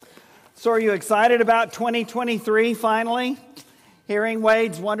So are you excited about 2023 finally? Hearing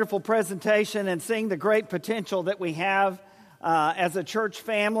Wade's wonderful presentation and seeing the great potential that we have as a church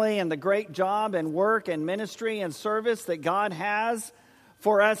family and the great job and work and ministry and service that God has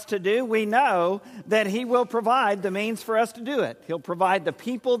for us to do, we know that He will provide the means for us to do it. He'll provide the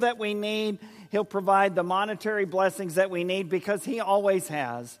people that we need. He'll provide the monetary blessings that we need because He always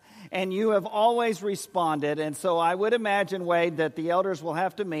has. And you have always responded. And so I would imagine, Wade, that the elders will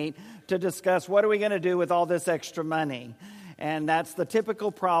have to meet to discuss what are we going to do with all this extra money. And that's the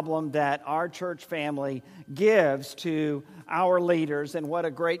typical problem that our church family gives to our leaders, and what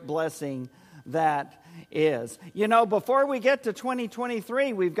a great blessing that is. You know, before we get to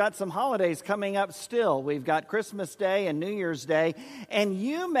 2023, we've got some holidays coming up still. We've got Christmas Day and New Year's Day. And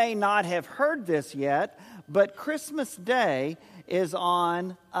you may not have heard this yet, but Christmas Day is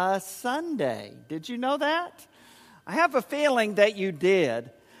on a Sunday. Did you know that? I have a feeling that you did.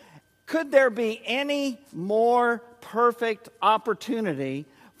 Could there be any more perfect opportunity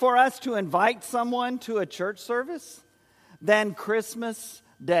for us to invite someone to a church service than Christmas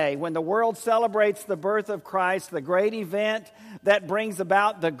Day, when the world celebrates the birth of Christ, the great event that brings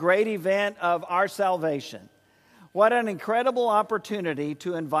about the great event of our salvation? What an incredible opportunity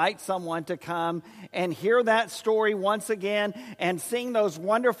to invite someone to come and hear that story once again and sing those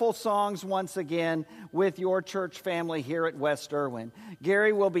wonderful songs once again with your church family here at West Erwin.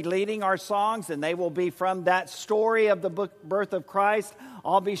 Gary will be leading our songs, and they will be from that story of the birth of Christ.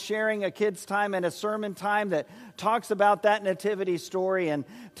 I'll be sharing a kids' time and a sermon time that talks about that nativity story and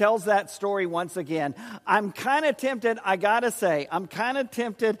tells that story once again. I'm kind of tempted, I gotta say,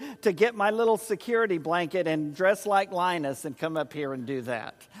 to get my little security blanket and dress like Linus and come up here and do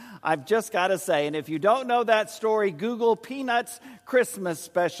that. I've just got to say, and if you don't know that story, Google Peanuts Christmas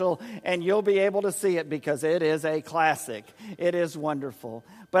Special, and you'll be able to see it because it is a classic. It is wonderful.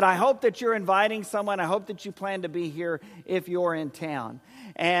 But I hope that you're inviting someone. I hope that you plan to be here if you're in town.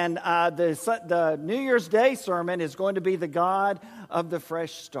 And the New Year's Day sermon is going to be the God of the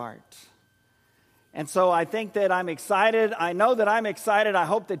fresh start. And so I think that I'm excited. I know that I'm excited. I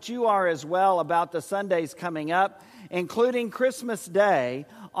hope that you are as well about the Sundays coming up, including Christmas Day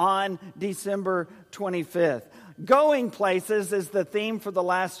on December 25th. Going places is the theme for the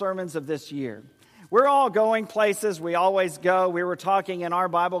last sermons of this year. We're all going places. We always go. We were talking in our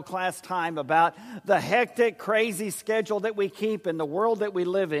Bible class time about the hectic, crazy schedule that we keep in the world that we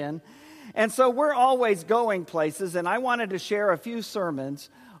live in. And so we're always going places, and I wanted to share a few sermons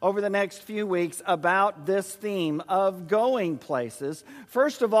over the next few weeks about this theme of going places.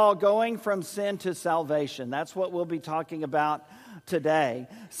 First of all, going from sin to salvation. That's what we'll be talking about today.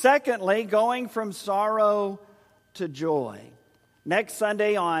 Secondly, going from sorrow to joy. Next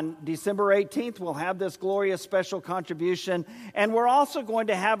Sunday on December 18th, we'll have this glorious special contribution. And we're also going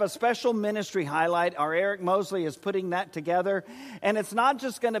to have a special ministry highlight. Our Eric Mosley is putting that together. And it's not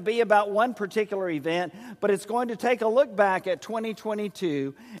just going to be about one particular event, but it's going to take a look back at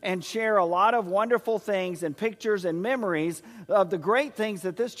 2022 and share a lot of wonderful things and pictures and memories of the great things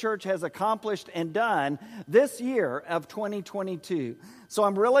that this church has accomplished and done this year of 2022. So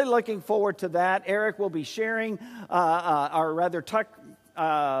I'm really looking forward to that. Eric will be sharing,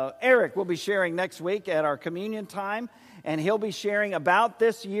 Eric will be sharing next week at our communion time, and he'll be sharing about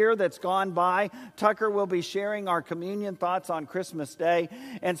this year that's gone by. Tucker will be sharing our communion thoughts on Christmas Day.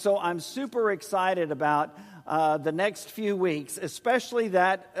 And so I'm super excited about the next few weeks, especially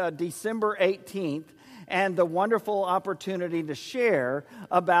that December 18th, and the wonderful opportunity to share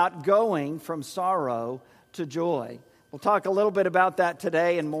about going from sorrow to joy. We'll talk a little bit about that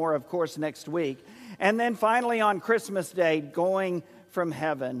today and more, of course, next week. And then finally on Christmas Day, going from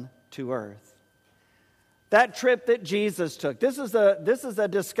heaven to earth. That trip that Jesus took. This is a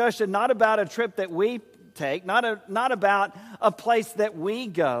discussion not about a trip that we take, not about a place that we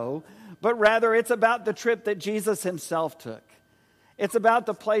go, but rather it's about the trip that Jesus himself took. It's about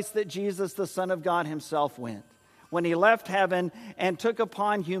the place that Jesus, the Son of God himself, went when he left heaven and took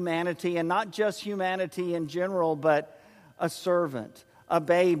upon humanity, and not just humanity in general, but a servant, a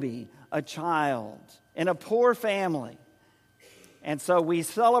baby, a child, in a poor family. And so we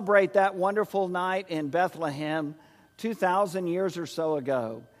celebrate that wonderful night in Bethlehem 2,000 years or so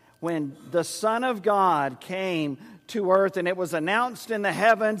ago, when the Son of God came to earth, and it was announced in the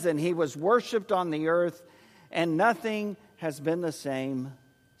heavens, and he was worshiped on the earth, and nothing has been the same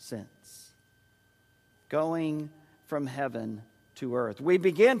since. Going from heaven to earth. We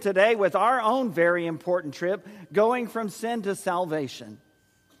begin today with our own very important trip, going from sin to salvation.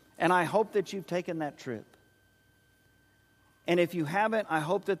 And I hope that you've taken that trip. And if you haven't, I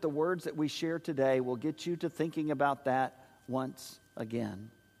hope that the words that we share today will get you to thinking about that once again.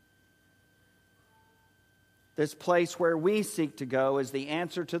 this place where we seek to go, is the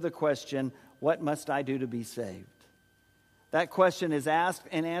answer to the question, what must I do to be saved? That question is asked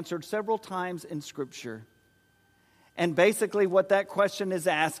and answered several times in Scripture. And basically what that question is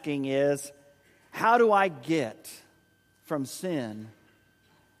asking is, how do I get from sin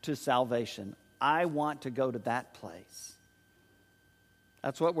to salvation? I want to go to that place.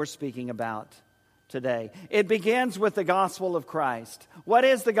 That's what we're speaking about today. It begins with the gospel of Christ. What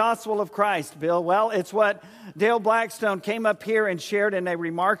is the gospel of Christ, Bill? Well, it's what Dale Blackstone came up here and shared in a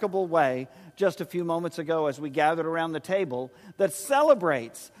remarkable way just a few moments ago as we gathered around the table that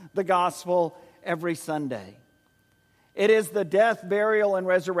celebrates the gospel every Sunday. It is the death, burial, and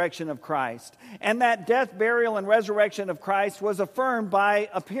resurrection of Christ. And that death, burial, and resurrection of Christ was affirmed by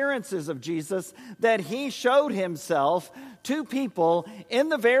appearances of Jesus, that he showed himself to people in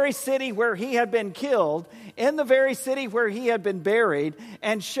the very city where he had been killed, in the very city where he had been buried,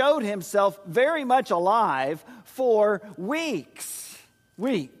 and showed himself very much alive for weeks.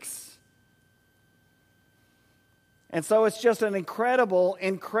 And so it's just an incredible,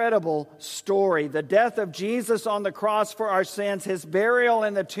 incredible story. The death of Jesus on the cross for our sins, his burial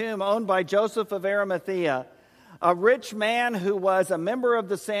in the tomb owned by Joseph of Arimathea, a rich man who was a member of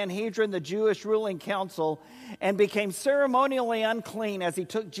the Sanhedrin, the Jewish ruling council, and became ceremonially unclean as he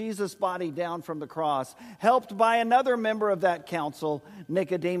took Jesus' body down from the cross, helped by another member of that council,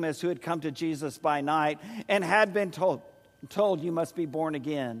 Nicodemus, who had come to Jesus by night and had been told you must be born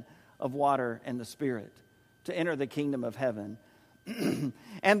again of water and the Spirit to enter the kingdom of heaven.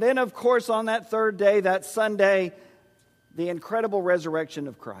 And then, of course, on that third day, that Sunday, the incredible resurrection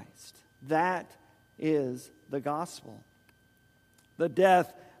of Christ. That is the gospel. The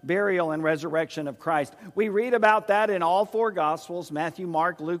death, burial, and resurrection of Christ. We read about that in all four gospels, Matthew,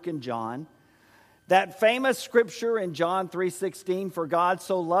 Mark, Luke, and John. That famous scripture in John 3:16, for God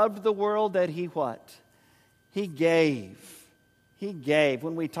so loved the world that he what? He gave. He gave.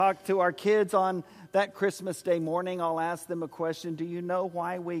 When we talk to our kids on that Christmas Day morning, I'll ask them a question. Do you know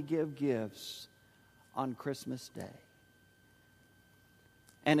why we give gifts on Christmas Day?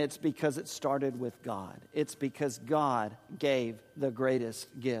 And it's because it started with God. It's because God gave the greatest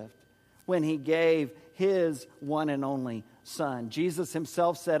gift when he gave his one and only Son. Jesus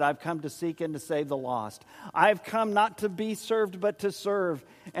himself said, I've come to seek and to save the lost. I've come not to be served, but to serve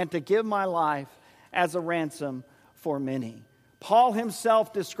and to give my life as a ransom for many. Paul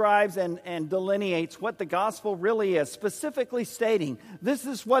himself describes and delineates what the gospel really is, specifically stating, this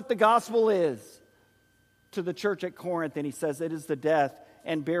is what the gospel is to the church at Corinth. And he says it is the death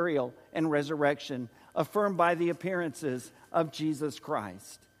and burial and resurrection affirmed by the appearances of Jesus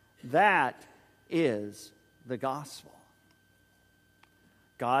Christ. That is the gospel.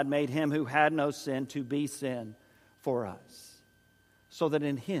 God made him who had no sin to be sin for us, so that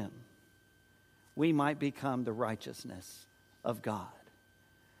in him we might become the righteousness of God.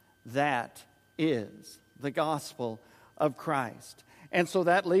 That is the gospel of Christ. And so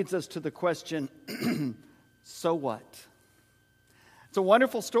that leads us to the question, so what? It's a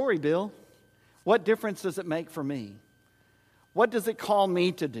wonderful story, Bill. What difference does it make for me? What does it call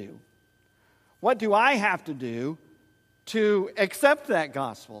me to do? What do I have to do to accept that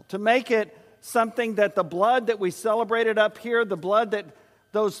gospel, to make it something that the blood that we celebrated up here, the blood that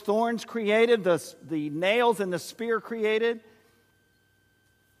those thorns created, the nails and the spear created?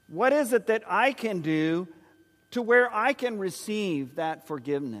 What is it that I can do to where I can receive that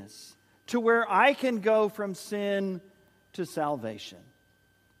forgiveness, to where I can go from sin to salvation?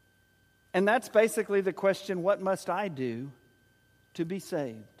 And that's basically the question, what must I do to be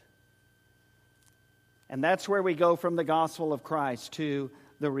saved? And that's where we go from the gospel of Christ to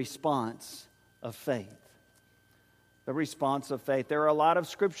the response of faith. The response of faith. There are a lot of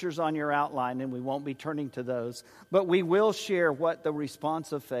scriptures on your outline, and we won't be turning to those, but we will share what the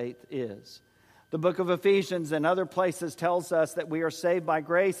response of faith is. The book of Ephesians and other places tells us that we are saved by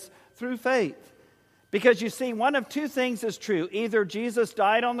grace through faith. Because you see, one of two things is true. Either Jesus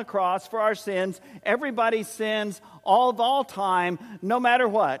died on the cross for our sins, everybody's sins, all time, no matter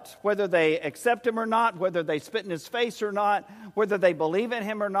what, whether they accept him or not, whether they spit in his face or not, whether they believe in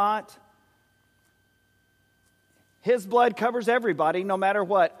him or not. His blood covers everybody, no matter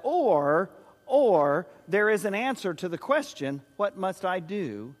what. Or there is an answer to the question, what must I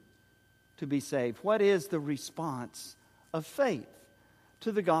do to be saved? What is the response of faith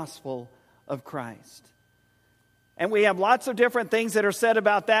to the gospel of Christ? And we have lots of different things that are said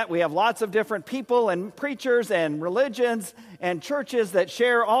about that. We have lots of different people and preachers and religions and churches that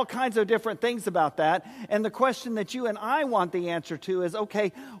share all kinds of different things about that. And the question that you and I want the answer to is,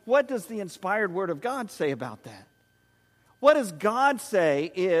 okay, what does the inspired Word of God say about that? What does God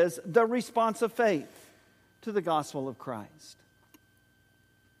say is the response of faith to the gospel of Christ.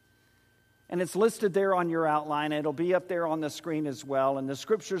 And it's listed there on your outline. It'll be up there on the screen as well. And the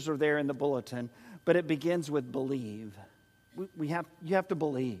scriptures are there in the bulletin. But it begins with believe. You have to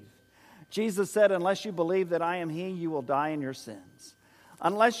believe. Jesus said, unless you believe that I am He, you will die in your sins.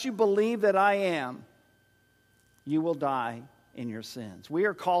 Unless you believe that I am, you will die in your sins. We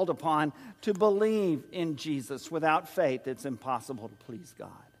are called upon to believe in Jesus. Without faith, it's impossible to please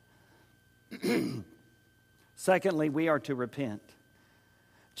God. Secondly, we are to repent.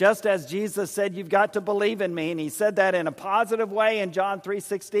 Just as Jesus said, you've got to believe in me, and He said that in a positive way in John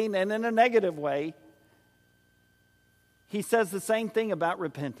 3:16 and in a negative way, He says the same thing about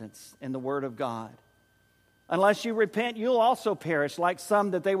repentance in the Word of God. Unless you repent, you'll also perish, like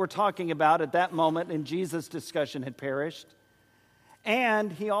some that they were talking about at that moment in Jesus' discussion had perished.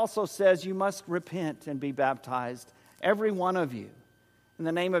 And He also says you must repent and be baptized, every one of you, in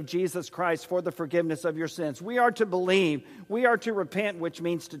the name of Jesus Christ for the forgiveness of your sins. We are to believe. We are to repent, which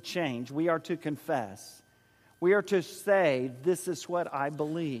means to change. We are to confess. We are to say, this is what I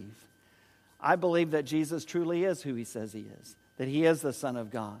believe. I believe that Jesus truly is who He says He is, that He is the Son of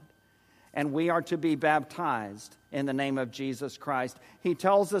God. And we are to be baptized in the name of Jesus Christ. He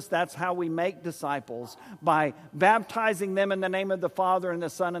tells us that's how we make disciples, by baptizing them in the name of the Father and the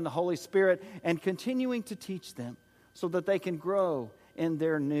Son and the Holy Spirit, and continuing to teach them so that they can grow in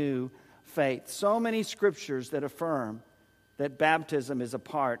their new faith. So many scriptures that affirm that baptism is a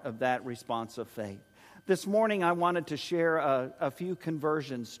part of that response of faith. This morning I wanted to share a few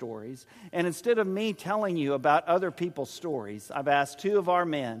conversion stories. And instead of me telling you about other people's stories, I've asked two of our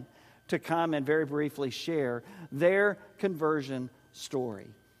men to come and very briefly share their conversion story.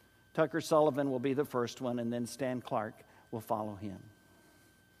 Tucker Sullivan will be the first one, and then Stan Clark will follow him.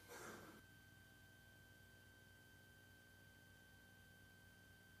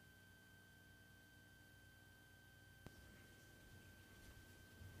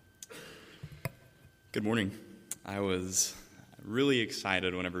 Good morning. I was really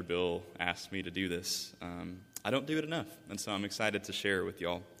excited whenever Bill asked me to do this. I don't do it enough, and so I'm excited to share it with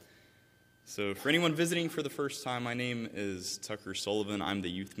y'all. So for anyone visiting for the first time, my name is Tucker Sullivan. I'm the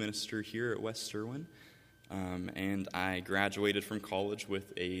youth minister here at West Sterwin, and I graduated from college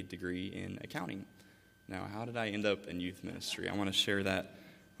with a degree in accounting. Now, how did I end up in youth ministry? I want to share that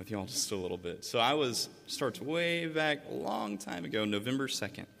with y'all just a little bit. So starts way back a long time ago, November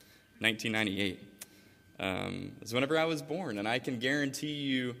 2nd, 1998. Is whenever I was born, and I can guarantee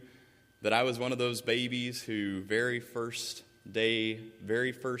you that I was one of those babies who very first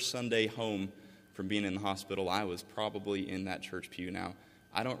Sunday home from being in the hospital, I was probably in that church pew. Now,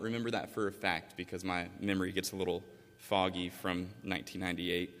 I don't remember that for a fact because my memory gets a little foggy from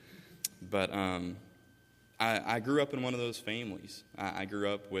 1998, but I grew up in one of those families. I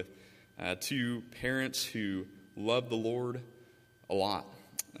grew up with two parents who loved the Lord a lot.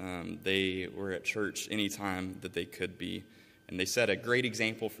 They were at church anytime that they could be, and they set a great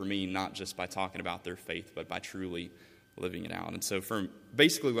example for me, not just by talking about their faith, but by truly living it out. And so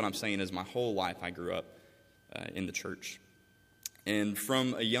basically what I'm saying is my whole life I grew up in the church. And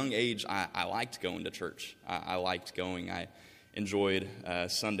from a young age, I liked going to church. I liked going. I enjoyed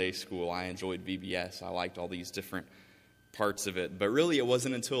Sunday school. I enjoyed VBS. I liked all these different parts of it. But really it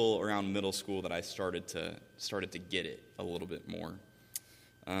wasn't until around middle school that I started to get it a little bit more.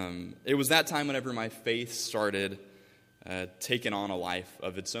 It was that time whenever my faith started taking on a life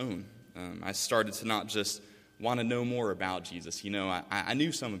of its own. I started to not just want to know more about Jesus. You know, I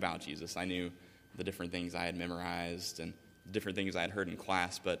knew some about Jesus. I knew the different things I had memorized and different things I had heard in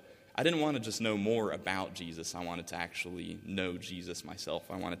class, but I didn't want to just know more about Jesus. I wanted to actually know Jesus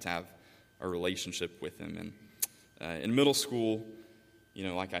myself. I wanted to have a relationship with Him. And in middle school, you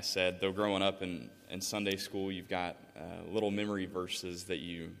know, like I said, though growing up in Sunday school, you've got little memory verses that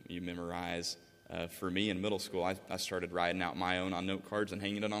you memorize. For me in middle school, I started writing out my own on note cards and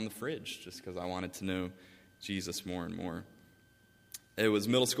hanging it on the fridge just because I wanted to know Jesus more and more. It was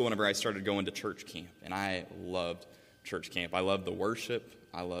middle school whenever I started going to church camp, and I loved church camp. I loved the worship.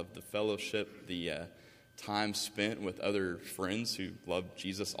 I loved the fellowship, the time spent with other friends who loved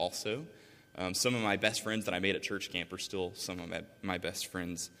Jesus also. Some of my best friends that I made at church camp are still some of my best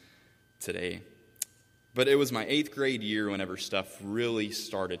friends today. But it was my 8th grade year whenever stuff really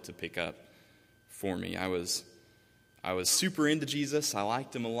started to pick up for me. I was super into Jesus. I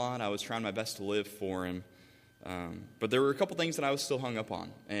liked Him a lot. I was trying my best to live for Him. But there were a couple things that I was still hung up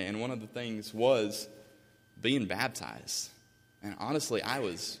on. And one of the things was being baptized. And honestly, I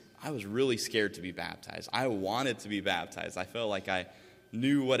was really scared to be baptized. I wanted to be baptized. I felt like I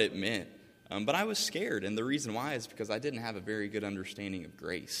knew what it meant. But I was scared. And the reason why is because I didn't have a very good understanding of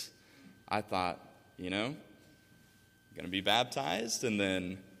grace. I thought, you know, going to be baptized, and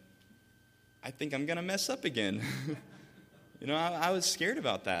then I think I'm going to mess up again. I was scared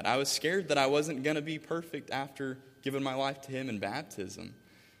about that. I was scared that I wasn't going to be perfect after giving my life to him in baptism.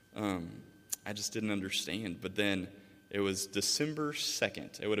 I just didn't understand. But then it was December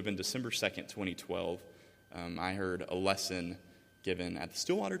 2nd. It would have been December 2nd, 2012. I heard a lesson given at the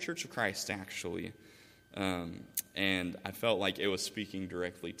Stillwater Church of Christ, actually. And I felt like it was speaking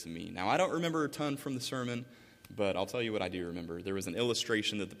directly to me. Now, I don't remember a ton from the sermon, but I'll tell you what I do remember. There was an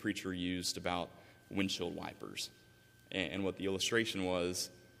illustration that the preacher used about windshield wipers. And what the illustration was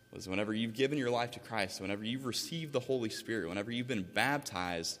whenever you've given your life to Christ, whenever you've received the Holy Spirit, whenever you've been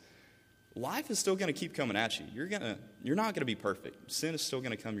baptized, life is still going to keep coming at you. You're not going to be perfect. Sin is still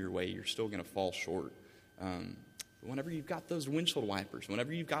going to come your way. You're still going to fall short. Whenever you've got those windshield wipers,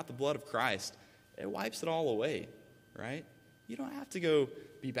 whenever you've got the blood of Christ, it wipes it all away, right? You don't have to go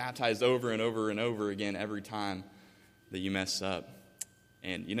be baptized over and over and over again every time that you mess up.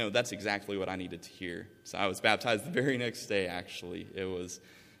 And, that's exactly what I needed to hear. So I was baptized the very next day, actually. It was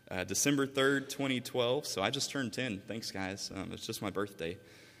December 3rd, 2012. So I just turned 10. Thanks, guys. It's just my birthday.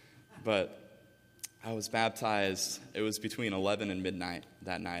 But I was baptized. It was between 11 and midnight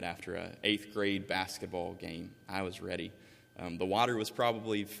that night after an 8th grade basketball game. I was ready. The water was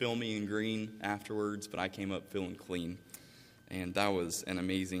probably filmy and green afterwards, but I came up feeling clean. And that was an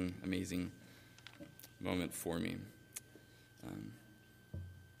amazing, amazing moment for me.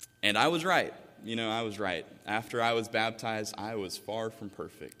 And I was right. I was right. After I was baptized, I was far from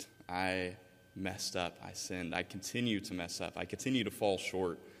perfect. I messed up. I sinned. I continue to mess up. I continue to fall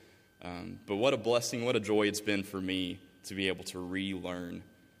short. But what a blessing, what a joy it's been for me to be able to relearn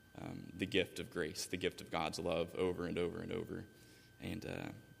the gift of grace, the gift of God's love over and over and over. And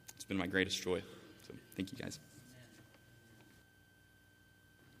it's been my greatest joy. So thank you, guys.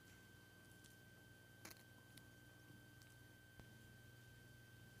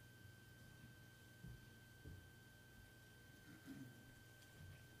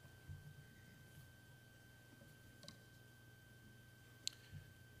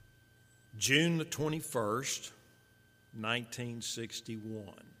 June the 21st, 1961.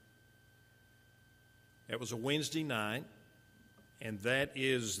 It was a Wednesday night, and that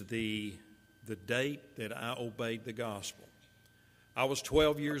is the date that I obeyed the gospel. I was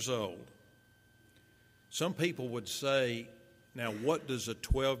 12 years old. Some people would say, now what does a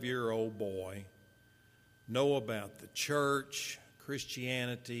 12-year-old boy know about the church,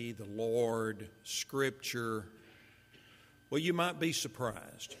 Christianity, the Lord, Scripture? Well, you might be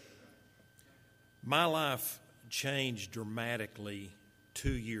surprised. My life changed dramatically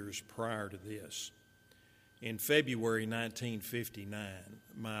 2 years prior to this. In February 1959,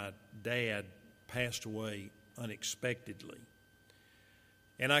 my dad passed away unexpectedly.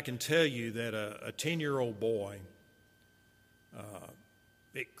 And I can tell you that a 10-year-old boy,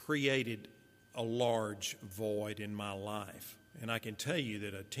 it created a large void in my life. And I can tell you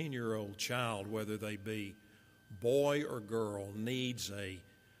that a 10-year-old child, whether they be boy or girl, needs a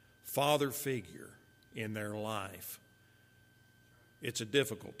father figure in their life. It's a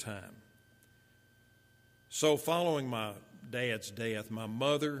difficult time. So following my dad's death, my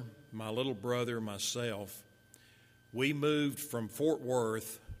mother, my little brother, myself, we moved from Fort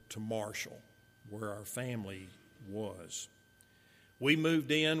Worth to Marshall, where our family was. We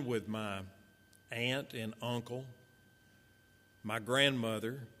moved in with my aunt and uncle, my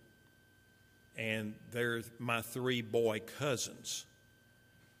grandmother, and my 3 boy cousins.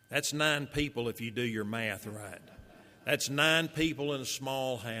 That's 9 people if you do your math right. That's 9 people in a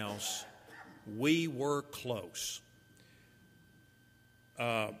small house. We were close.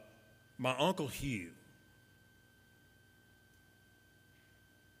 My Uncle Hugh,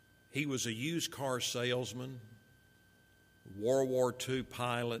 he was a used car salesman, World War II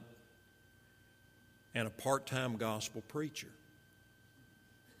pilot, and a part-time gospel preacher.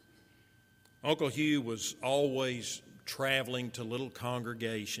 Uncle Hugh was always traveling to little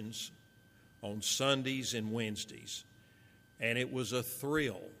congregations on Sundays and Wednesdays. And it was a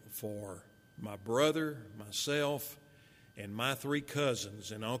thrill for my brother, myself, and my 3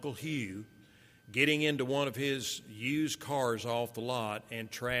 cousins and Uncle Hugh getting into one of his used cars off the lot and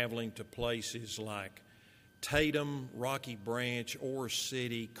traveling to places like Tatum, Rocky Branch, Ore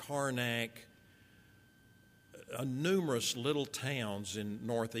City, Karnak, numerous little towns in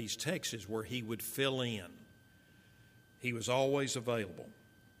northeast Texas where he would fill in. He was always available.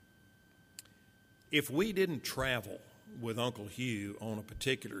 If we didn't travel with Uncle Hugh on a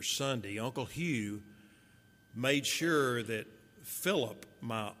particular Sunday, Uncle Hugh made sure that Philip,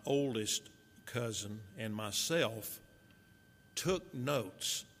 my oldest cousin, and myself took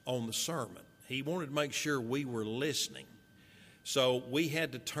notes on the sermon. He wanted to make sure we were listening. So we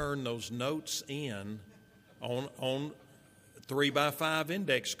had to turn those notes in on 3x5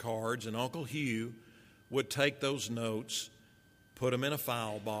 index cards, and Uncle Hugh would take those notes, put them in a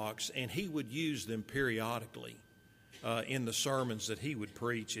file box, and he would use them periodically in the sermons that he would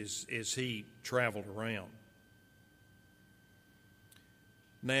preach as he traveled around.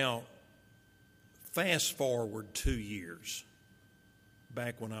 Now, fast forward 2 years,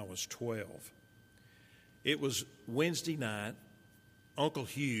 back when I was 12. It was Wednesday night. Uncle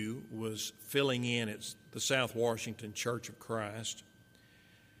Hugh was filling in at the South Washington Church of Christ,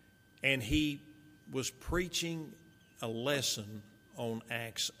 and he was preaching a lesson on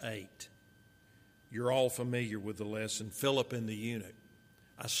Acts 8. You're all familiar with the lesson, Philip and the eunuch.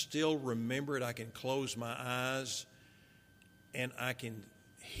 I still remember it. I can close my eyes, and I can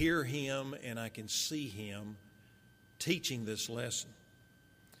hear him, and I can see him teaching this lesson.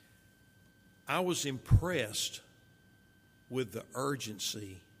 I was impressed with the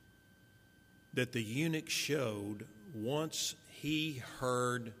urgency that the eunuch showed once he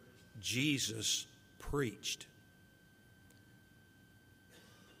heard Jesus preached.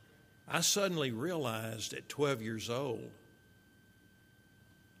 I suddenly realized at 12 years old,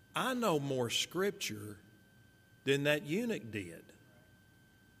 I know more Scripture than that eunuch did.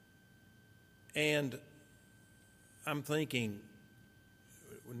 And I'm thinking,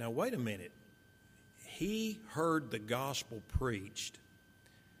 now wait a minute. He heard the gospel preached.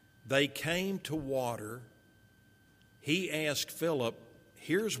 They came to water. He asked Philip,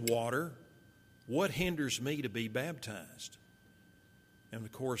 here's water. What hinders me to be baptized? And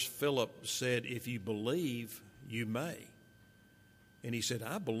of course, Philip said, if you believe, you may. And he said,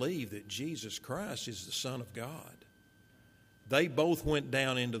 I believe that Jesus Christ is the Son of God. They both went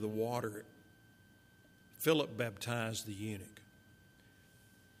down into the water. Philip baptized the eunuch.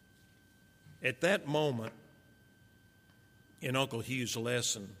 At that moment, in Uncle Hugh's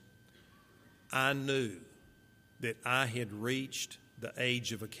lesson, I knew that I had reached the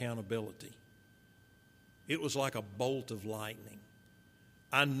age of accountability. It was like a bolt of lightning.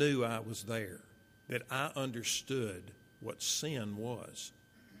 I knew I was there, that I understood what sin was.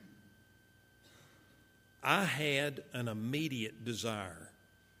 I had an immediate desire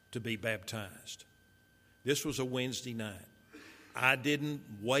to be baptized. This was a Wednesday night. I didn't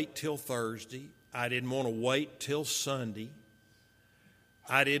wait till Thursday. I didn't want to wait till Sunday.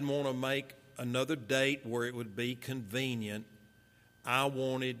 I didn't want to make another date where it would be convenient. I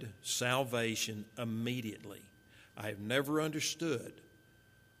wanted salvation immediately. I have never understood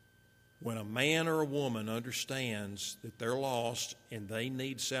when a man or a woman understands that they're lost and they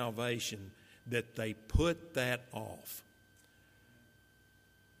need salvation, that they put that off.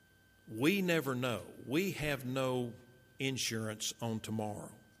 We never know. We have no insurance on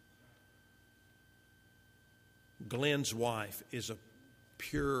tomorrow. Glenn's wife is a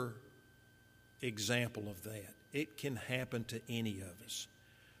pure example of that. It can happen to any of us.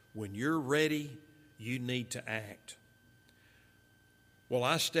 When you're ready, you need to act. Well,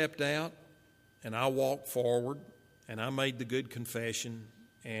 I stepped out and I walked forward and I made the good confession,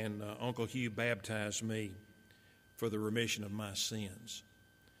 and Uncle Hugh baptized me for the remission of my sins.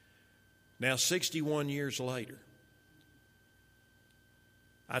 Now, 61 years later,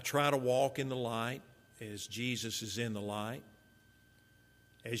 I try to walk in the light as Jesus is in the light,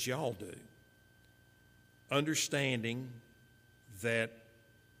 as y'all do, understanding that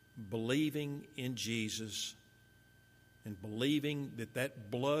believing in Jesus and believing that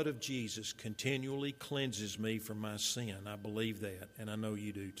that blood of Jesus continually cleanses me from my sin. I believe that, and I know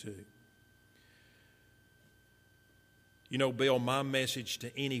you do too. You know, Bill, my message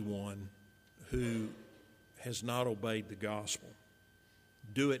to anyone who has not obeyed the gospel,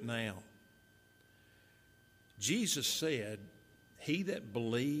 do it now. Jesus said, he that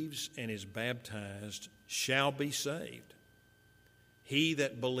believes and is baptized shall be saved. He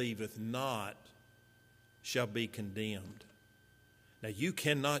that believeth not shall be condemned. Now, you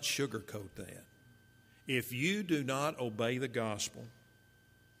cannot sugarcoat that. If you do not obey the gospel,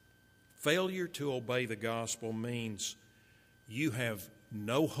 failure to obey the gospel means you have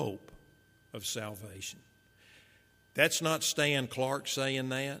no hope of salvation. That's not Stan Clark saying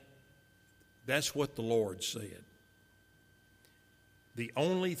that. That's what the Lord said. The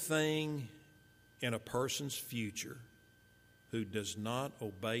only thing in a person's future who does not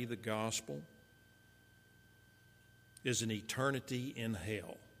obey the gospel is an eternity in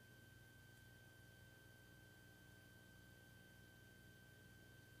hell.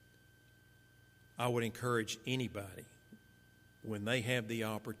 I would encourage anybody, when they have the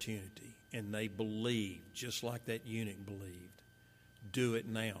opportunity and they believe, just like that eunuch believed, do it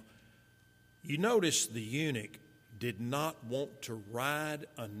now. You notice the eunuch did not want to ride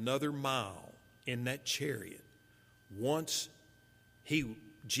another mile in that chariot. Once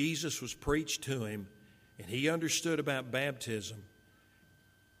Jesus was preached to him and he understood about baptism,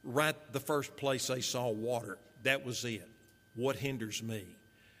 right the first place they saw water, that was it. What hinders me?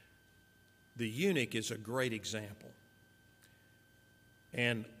 The eunuch is a great example.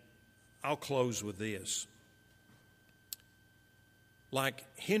 And I'll close with this. Like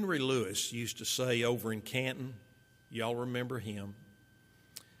Henry Lewis used to say over in Canton, y'all remember him,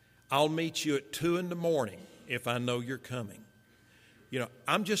 I'll meet you at 2 a.m. if I know you're coming. You know,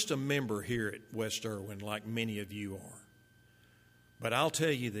 I'm just a member here at West Erwin like many of you are. But I'll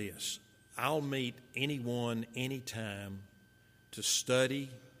tell you this, I'll meet anyone, anytime to study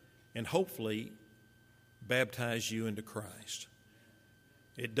and hopefully baptize you into Christ.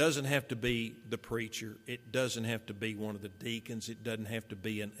 It doesn't have to be the preacher. It doesn't have to be one of the deacons. It doesn't have to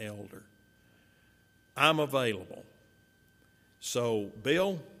be an elder. I'm available. So,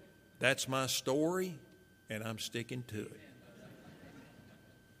 Bill, that's my story, and I'm sticking to it.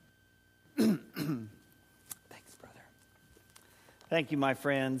 Thanks, brother. Thank you, my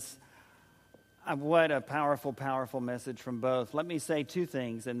friends. What a powerful, powerful message from both. Let me say two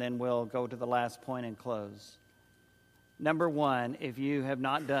things, and then we'll go to the last point and close. Number one, if you have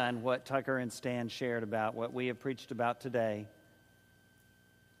not done what Tucker and Stan shared about, what we have preached about today,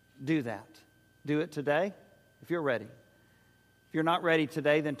 do that. Do it today if you're ready. If you're not ready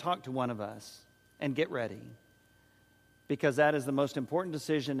today, then talk to one of us and get ready. Because that is the most important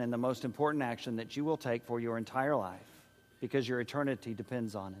decision and the most important action that you will take for your entire life, because your eternity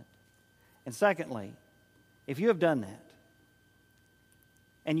depends on it. And secondly, if you have done that,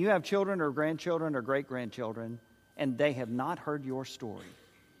 and you have children or grandchildren or great-grandchildren, and they have not heard your story,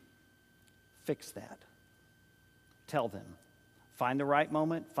 fix that. Tell them. Find the right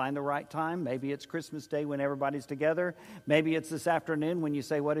moment, find the right time. Maybe it's Christmas Day when everybody's together. Maybe it's this afternoon when you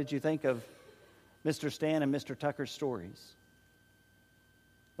say, what did you think of Mr. Stan and Mr. Tucker's stories?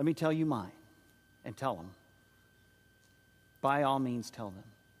 Let me tell you mine, and tell them. By all means, tell them.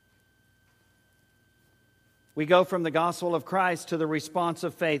 We go from the gospel of Christ to the response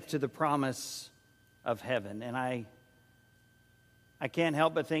of faith to the promise of heaven. And I can't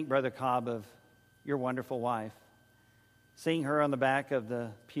help but think, Brother Cobb, of your wonderful wife. Seeing her on the back of the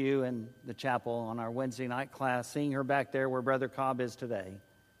pew in the chapel on our Wednesday night class, seeing her back there where Brother Cobb is today,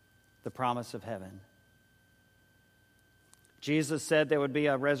 the promise of heaven. Jesus said there would be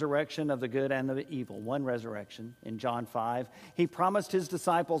a resurrection of the good and the evil, one resurrection in John 5. He promised his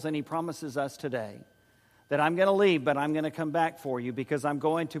disciples, and he promises us today, that I'm going to leave, but I'm going to come back for you, because I'm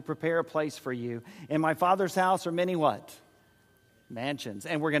going to prepare a place for you. In my Father's house are many what? Mansions.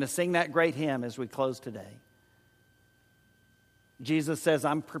 And we're going to sing that great hymn as we close today. Jesus says,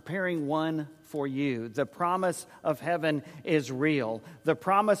 I'm preparing one for you. The promise of heaven is real. The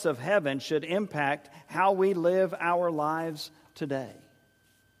promise of heaven should impact how we live our lives today.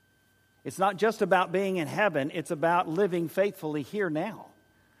 It's not just about being in heaven. It's about living faithfully here now.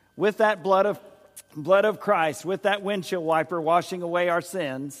 With that blood of Christ, with that windshield wiper washing away our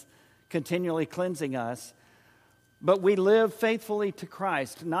sins, continually cleansing us. But we live faithfully to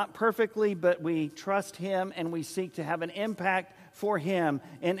Christ, not perfectly, but we trust him and we seek to have an impact for him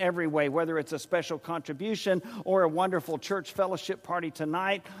in every way, whether it's a special contribution or a wonderful church fellowship party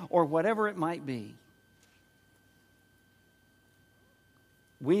tonight or whatever it might be.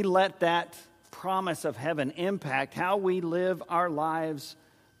 We let that promise of heaven impact how we live our lives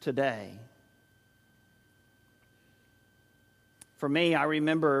today. For me, I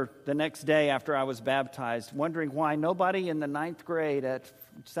remember the next day after I was baptized, wondering why nobody in the 9th grade at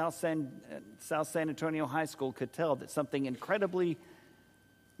South San Antonio High School could tell that something incredibly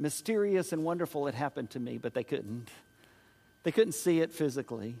mysterious and wonderful had happened to me, but they couldn't. They couldn't see it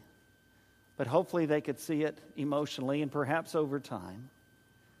physically, but hopefully they could see it emotionally and perhaps over time.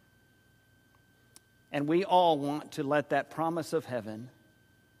 And we all want to let that promise of heaven,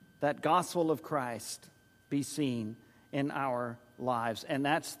 that gospel of Christ, be seen in our lives. And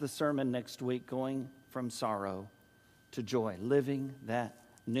that's the sermon next week, going from sorrow to joy, living that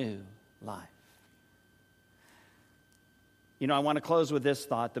new life. You know, I want to close with this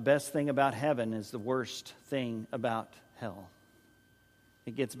thought. The best thing about heaven is the worst thing about hell.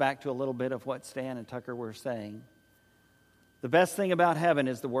 It gets back to a little bit of what Stan and Tucker were saying. The best thing about heaven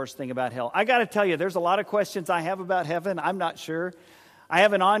is the worst thing about hell. I got to tell you, there's a lot of questions I have about heaven. I'm not sure. I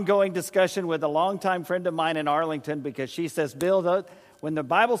have an ongoing discussion with a longtime friend of mine in Arlington, because she says, Bill, when the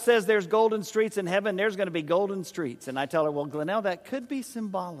Bible says there's golden streets in heaven, there's going to be golden streets. And I tell her, well, Glenelle, that could be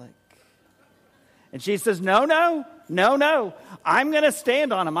symbolic. And she says, no. I'm going to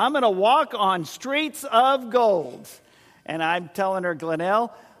stand on them. I'm going to walk on streets of gold. And I'm telling her,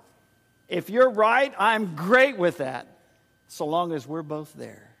 Glenelle, if you're right, I'm great with that, so long as we're both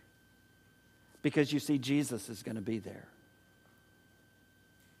there. Because you see, Jesus is going to be there.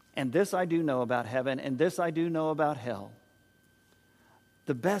 And this I do know about heaven, and this I do know about hell.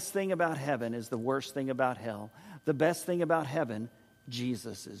 The best thing about heaven is the worst thing about hell. The best thing about heaven,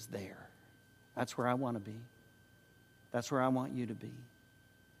 Jesus is there. That's where I want to be. That's where I want you to be.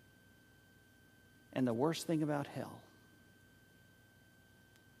 And the worst thing about hell,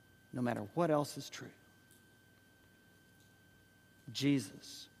 no matter what else is true,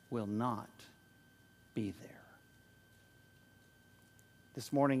 Jesus will not be there.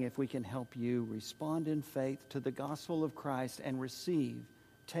 This morning, if we can help you respond in faith to the gospel of Christ and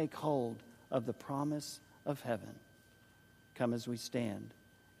take hold of the promise of heaven, come as we stand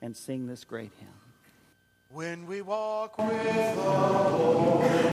and sing this great hymn. When we walk with the Lord.